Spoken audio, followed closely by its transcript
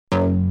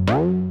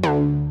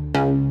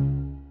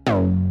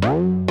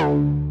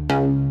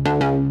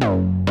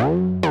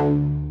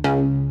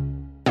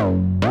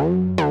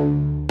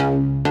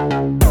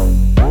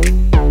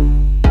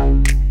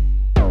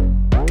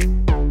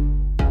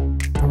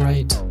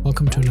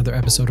Welcome to another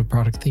episode of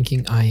Product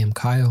Thinking. I am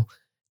Kyle.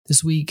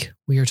 This week,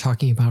 we are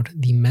talking about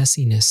the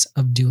messiness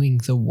of doing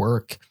the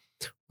work,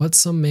 what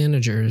some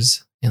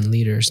managers and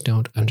leaders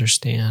don't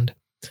understand.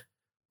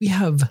 We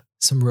have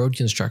some road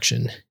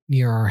construction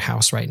near our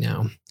house right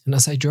now, and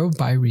as I drove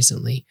by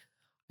recently,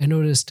 I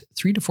noticed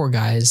 3 to 4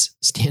 guys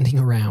standing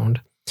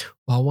around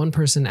while one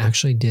person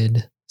actually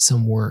did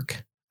some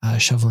work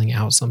shoveling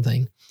out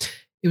something.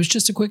 It was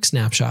just a quick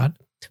snapshot,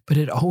 but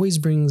it always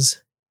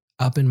brings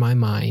up in my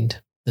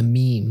mind the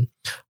meme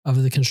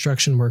of the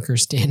construction worker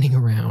standing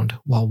around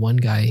while one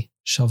guy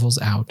shovels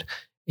out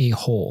a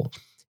hole.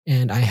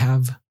 And I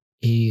have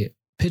a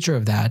picture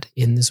of that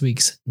in this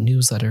week's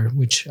newsletter,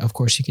 which of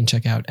course you can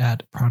check out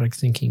at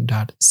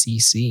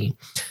productthinking.cc. And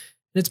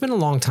it's been a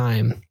long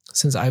time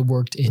since I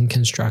worked in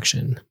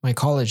construction, my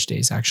college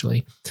days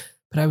actually,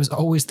 but I was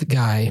always the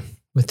guy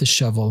with the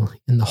shovel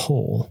in the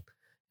hole.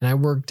 And I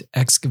worked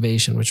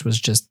excavation, which was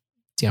just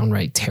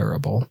downright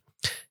terrible.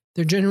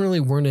 There generally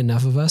weren't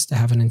enough of us to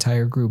have an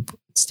entire group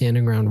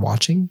standing around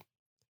watching,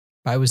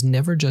 but I was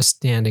never just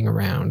standing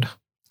around,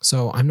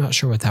 so I'm not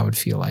sure what that would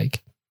feel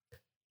like.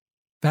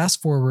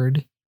 Fast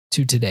forward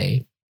to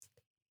today,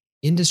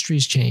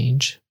 industries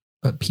change,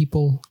 but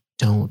people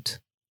don't.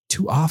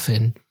 Too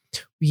often,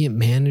 we get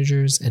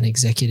managers and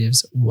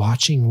executives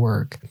watching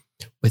work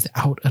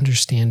without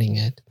understanding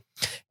it,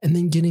 and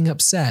then getting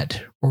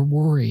upset or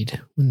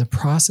worried when the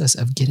process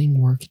of getting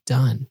work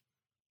done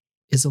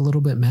is a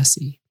little bit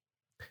messy.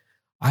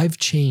 I've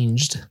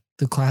changed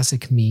the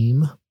classic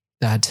meme,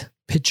 that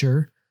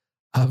picture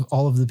of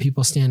all of the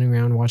people standing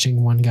around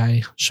watching one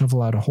guy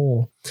shovel out a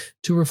hole,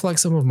 to reflect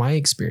some of my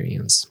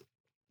experience,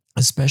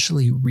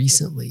 especially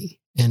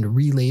recently, and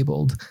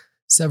relabeled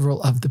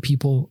several of the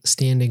people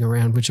standing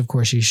around, which of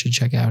course you should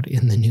check out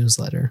in the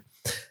newsletter.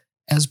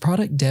 As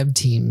product dev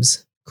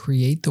teams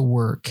create the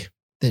work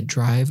that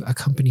drive a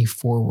company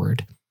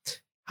forward,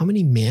 how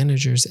many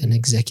managers and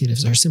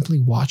executives are simply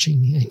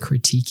watching and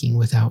critiquing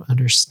without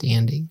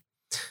understanding?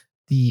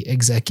 The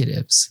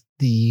executives,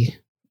 the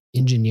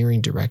engineering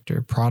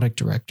director, product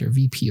director,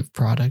 VP of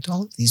product,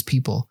 all of these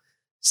people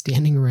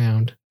standing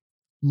around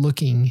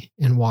looking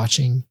and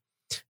watching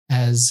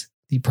as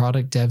the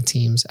product dev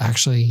teams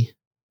actually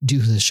do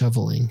the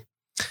shoveling.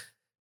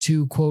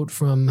 To quote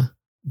from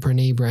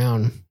Brené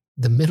Brown,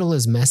 the middle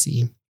is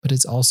messy, but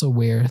it's also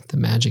where the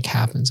magic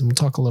happens. And we'll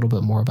talk a little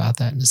bit more about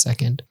that in a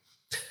second.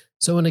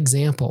 So an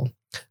example,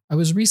 I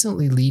was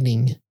recently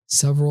leading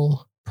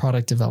several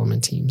product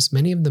development teams.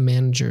 Many of the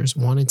managers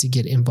wanted to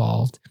get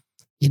involved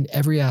in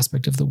every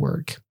aspect of the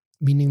work,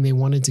 meaning they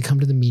wanted to come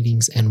to the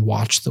meetings and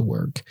watch the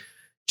work,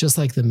 just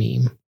like the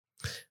meme.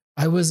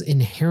 I was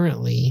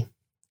inherently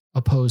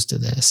opposed to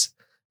this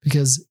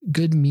because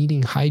good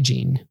meeting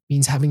hygiene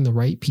means having the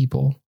right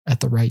people at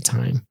the right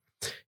time.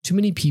 Too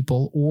many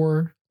people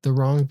or the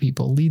wrong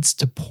people leads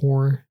to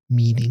poor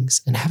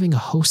meetings, and having a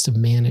host of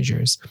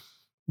managers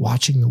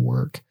watching the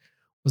work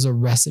was a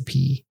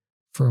recipe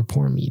for a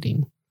poor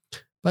meeting.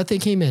 But they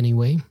came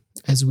anyway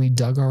as we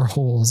dug our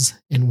holes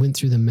and went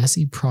through the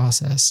messy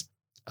process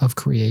of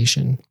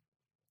creation.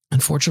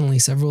 Unfortunately,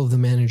 several of the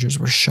managers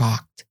were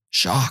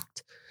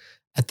shocked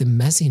at the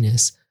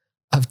messiness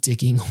of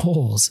digging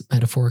holes,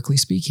 metaphorically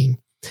speaking.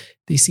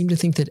 They seemed to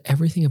think that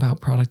everything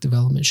about product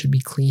development should be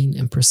clean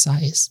and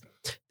precise.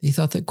 They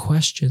thought that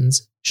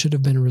questions should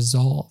have been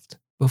resolved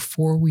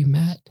before we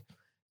met,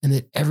 and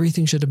that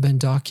everything should have been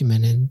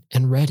documented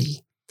and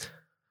ready.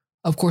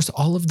 Of course,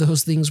 all of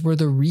those things were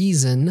the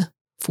reason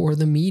for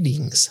the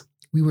meetings.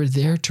 We were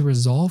there to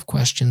resolve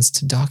questions,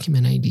 to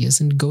document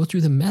ideas, and go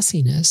through the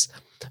messiness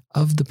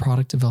of the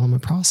product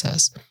development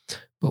process.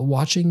 But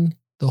watching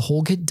the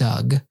hole get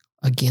dug,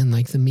 again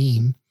like the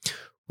meme,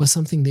 was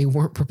something they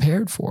weren't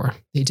prepared for.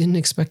 They didn't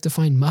expect to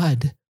find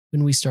mud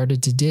when we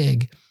started to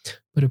dig,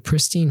 but a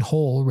pristine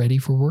hole ready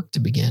for work to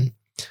begin.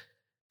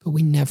 But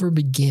we never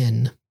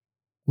begin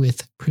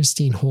with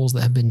pristine holes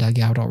that have been dug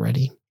out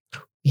already.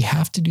 We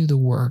have to do the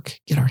work,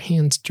 get our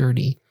hands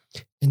dirty,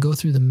 and go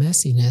through the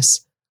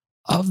messiness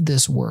of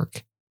this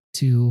work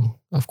to,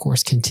 of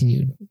course,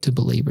 continue to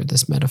belabor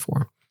this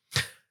metaphor.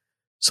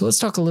 So let's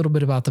talk a little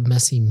bit about the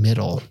messy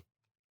middle,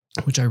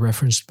 which I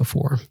referenced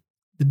before.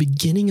 The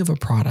beginning of a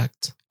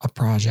product, a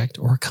project,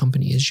 or a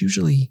company is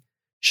usually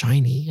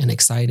shiny and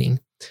exciting.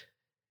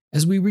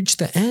 As we reach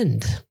the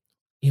end,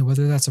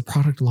 whether that's a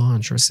product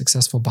launch or a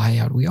successful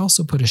buyout, we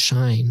also put a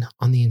shine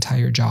on the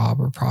entire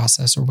job or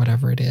process or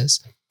whatever it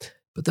is.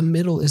 But the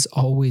middle is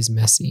always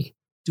messy.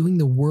 Doing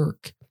the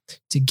work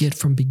to get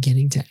from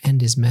beginning to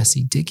end is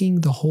messy.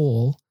 Digging the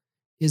hole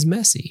is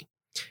messy.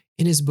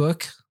 In his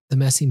book, The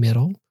Messy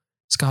Middle,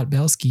 Scott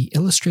Belsky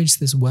illustrates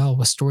this well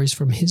with stories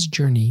from his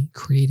journey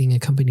creating a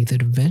company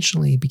that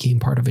eventually became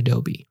part of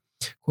Adobe.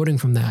 Quoting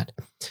from that,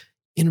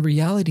 "In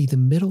reality, the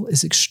middle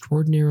is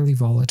extraordinarily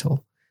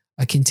volatile,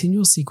 a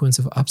continual sequence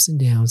of ups and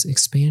downs,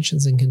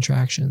 expansions and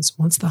contractions.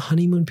 Once the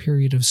honeymoon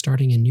period of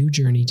starting a new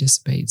journey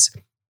dissipates,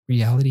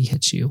 reality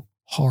hits you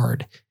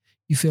hard.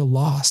 You feel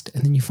lost,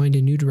 and then you find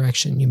a new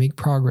direction. You make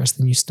progress,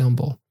 then you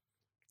stumble.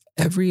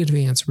 Every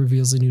advance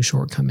reveals a new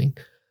shortcoming.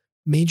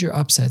 Major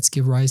upsets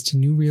give rise to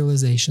new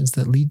realizations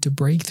that lead to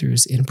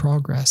breakthroughs in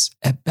progress.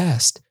 At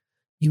best,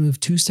 you move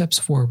 2 steps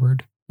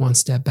forward, 1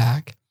 step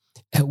back.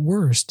 At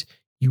worst,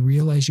 you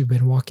realize you've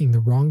been walking the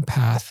wrong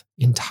path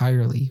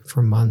entirely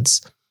for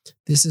months.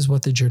 This is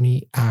what the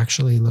journey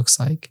actually looks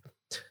like.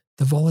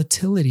 The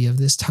volatility of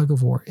this tug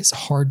of war is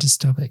hard to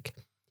stomach.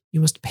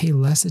 You must pay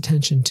less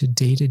attention to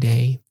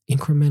day-to-day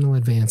incremental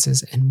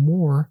advances and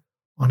more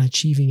on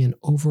achieving an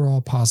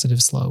overall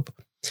positive slope.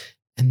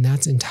 And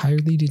that's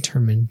entirely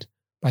determined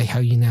by how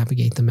you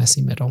navigate the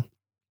messy middle.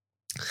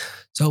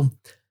 So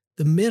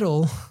the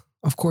middle,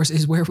 of course,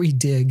 is where we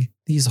dig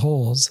these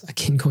holes.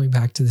 Again, going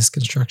back to this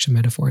construction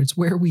metaphor, it's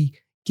where we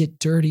get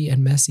dirty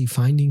and messy,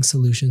 finding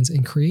solutions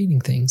and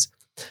creating things.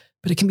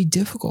 But it can be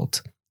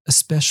difficult,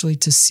 especially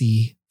to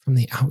see from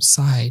the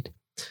outside.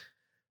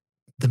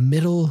 The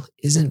middle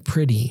isn't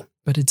pretty,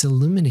 but it's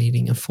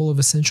illuminating and full of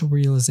essential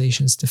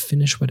realizations to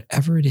finish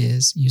whatever it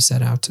is you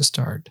set out to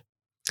start.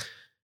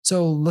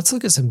 So let's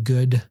look at some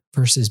good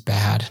versus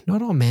bad.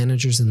 Not all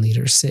managers and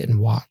leaders sit and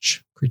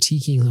watch,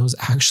 critiquing those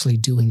actually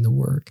doing the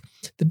work.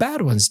 The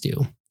bad ones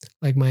do,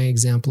 like my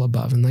example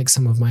above and like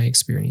some of my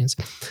experience.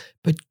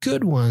 But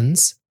good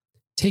ones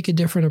take a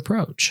different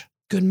approach.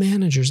 Good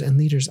managers and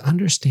leaders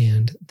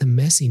understand the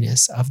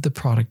messiness of the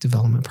product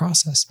development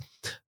process.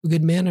 A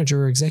good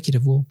manager or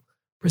executive will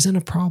present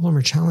a problem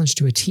or challenge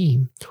to a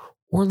team,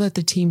 or let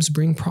the teams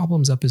bring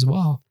problems up as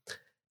well.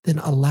 Then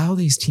allow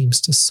these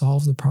teams to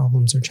solve the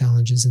problems or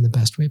challenges in the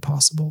best way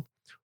possible,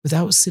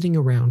 without sitting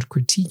around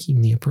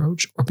critiquing the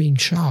approach or being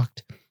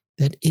shocked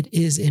that it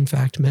is in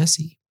fact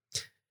messy.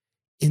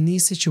 In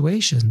these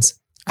situations,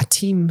 a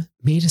team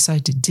may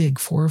decide to dig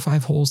 4 or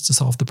 5 holes to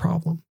solve the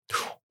problem,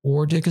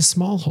 or dig a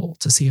small hole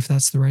to see if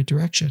that's the right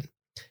direction.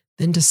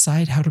 Then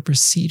decide how to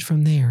proceed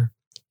from there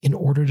in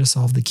order to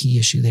solve the key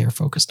issue they are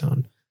focused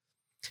on.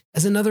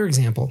 As another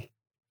example,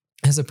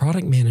 as a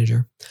product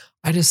manager,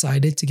 I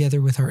decided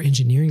together with our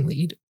engineering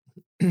lead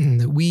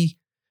that we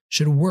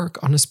should work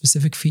on a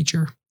specific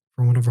feature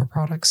for one of our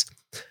products.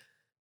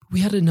 We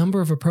had a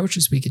number of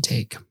approaches we could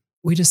take.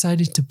 We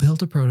decided to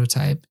build a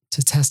prototype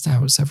to test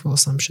out several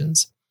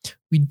assumptions.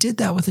 We did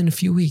that within a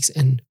few weeks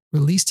and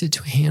released it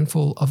to a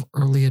handful of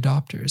early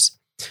adopters.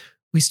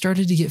 We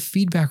started to get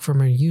feedback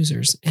from our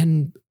users,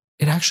 and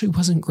it actually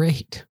wasn't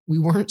great. We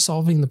weren't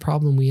solving the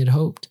problem we had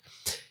hoped.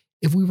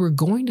 If we were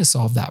going to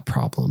solve that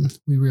problem,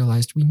 we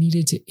realized we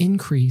needed to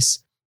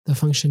increase the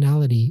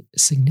functionality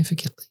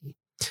significantly,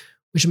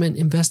 which meant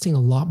investing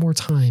a lot more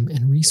time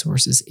and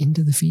resources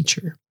into the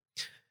feature.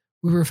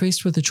 We were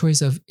faced with the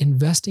choice of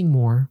investing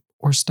more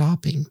or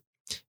stopping.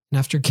 And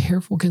after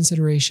careful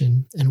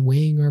consideration and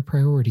weighing our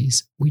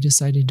priorities, we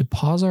decided to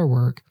pause our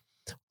work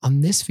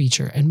on this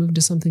feature and move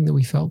to something that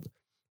we felt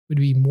would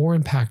be more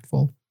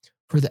impactful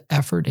for the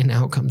effort and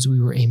outcomes we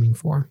were aiming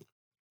for.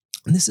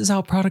 And this is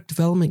how product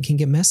development can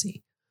get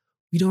messy.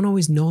 We don't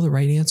always know the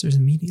right answers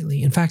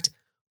immediately. In fact,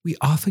 we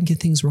often get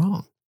things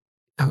wrong.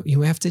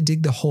 You have to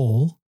dig the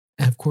hole,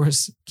 and of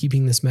course,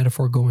 keeping this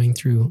metaphor going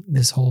through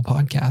this whole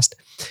podcast,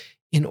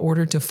 in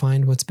order to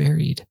find what's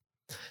buried.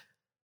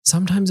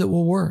 Sometimes it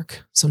will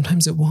work,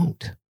 sometimes it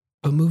won't.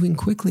 But moving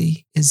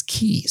quickly is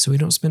key, so we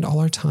don't spend all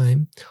our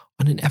time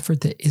on an effort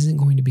that isn't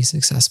going to be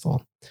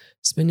successful.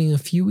 Spending a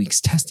few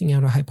weeks testing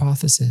out a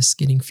hypothesis,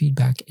 getting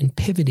feedback, and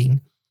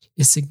pivoting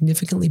is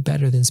significantly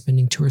better than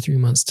spending 2 or 3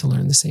 months to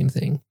learn the same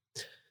thing.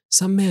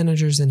 Some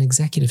managers and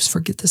executives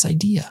forget this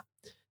idea.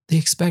 They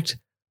expect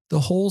the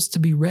holes to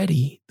be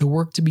ready, the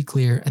work to be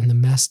clear, and the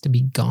mess to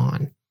be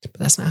gone. But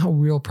that's not how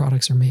real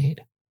products are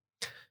made.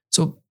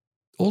 So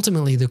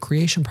ultimately, the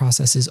creation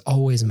process is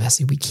always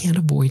messy. We can't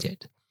avoid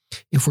it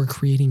if we're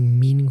creating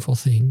meaningful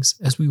things.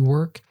 As we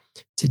work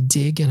to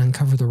dig and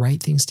uncover the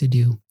right things to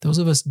do, those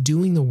of us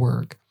doing the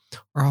work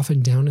are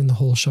often down in the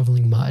hole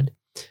shoveling mud.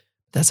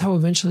 That's how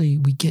eventually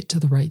we get to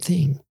the right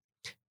thing.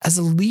 As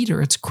a leader,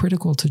 it's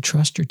critical to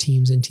trust your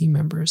teams and team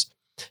members.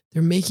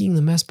 They're making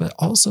the mess, but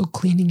also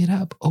cleaning it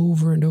up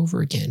over and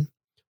over again.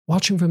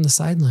 Watching from the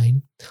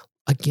sideline,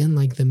 again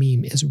like the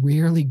meme, is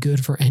rarely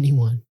good for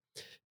anyone.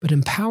 But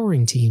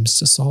empowering teams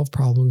to solve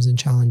problems and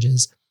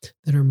challenges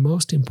that are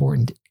most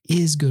important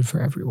is good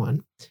for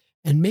everyone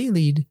and may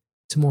lead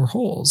to more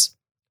holes,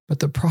 but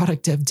the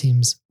product dev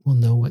teams will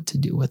know what to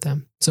do with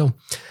them. So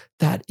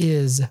that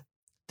is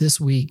this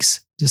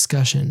week's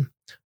discussion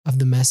of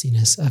the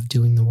messiness of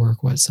doing the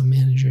work, what some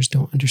managers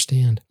don't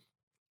understand.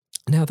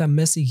 Now that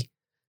messy,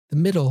 the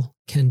middle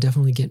can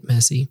definitely get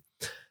messy.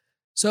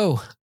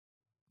 So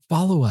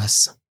follow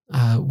us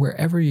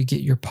wherever you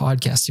get your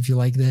podcast if you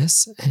like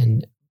this,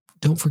 and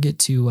don't forget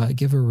to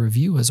give a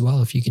review as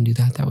well. If you can do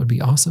that, that would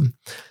be awesome.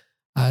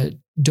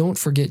 Don't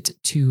forget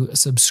to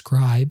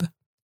subscribe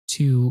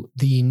to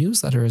the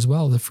newsletter as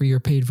well, the free or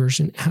paid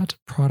version at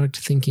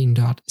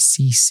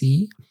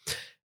productthinking.cc.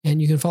 And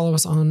you can follow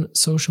us on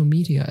social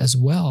media as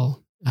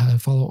well.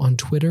 Follow on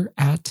Twitter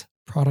at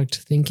Product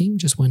Thinking,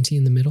 just 1 T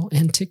in the middle,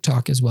 and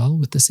TikTok as well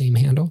with the same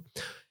handle.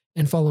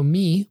 And follow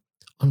me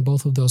on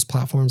both of those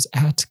platforms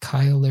at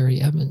Kyle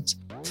Larry Evans.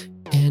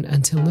 And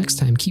until next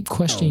time, keep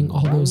questioning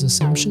all those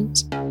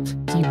assumptions,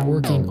 keep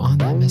working on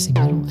that messy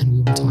middle, and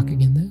we will talk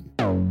again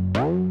then.